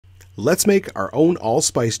Let's make our own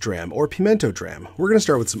allspice dram or pimento dram. We're going to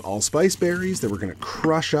start with some allspice berries that we're going to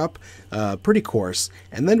crush up pretty coarse,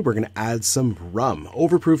 and then we're going to add some rum.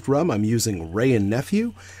 Overproofed rum, I'm using Ray and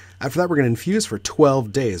Nephew. After that, we're going to infuse for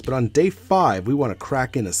 12 days, but on day 5, we want to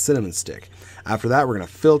crack in a cinnamon stick. After that, we're going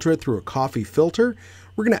to filter it through a coffee filter.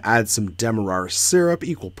 We're going to add some demerara syrup,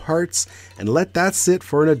 equal parts, and let that sit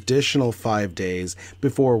for an additional 5 days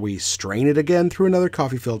before we strain it again through another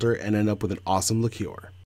coffee filter and end up with an awesome liqueur.